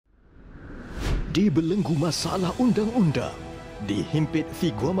Dibelenggu masalah undang-undang, dihimpit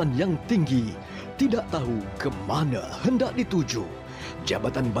figuaman yang tinggi, tidak tahu ke mana hendak dituju.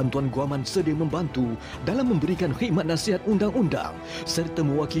 Jabatan Bantuan Guaman sedia membantu dalam memberikan khidmat nasihat undang-undang serta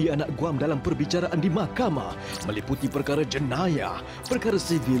mewakili anak guam dalam perbicaraan di mahkamah meliputi perkara jenayah, perkara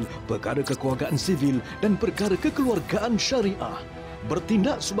sivil, perkara kekeluargaan sivil dan perkara kekeluargaan syariah.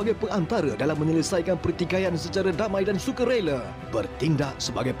 Bertindak sebagai perantara dalam menyelesaikan pertikaian secara damai dan sukarela. Bertindak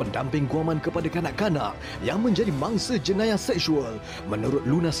sebagai pendamping guaman kepada kanak-kanak yang menjadi mangsa jenayah seksual menurut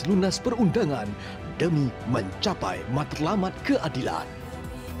lunas-lunas perundangan demi mencapai matlamat keadilan.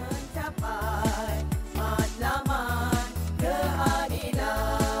 Mencapai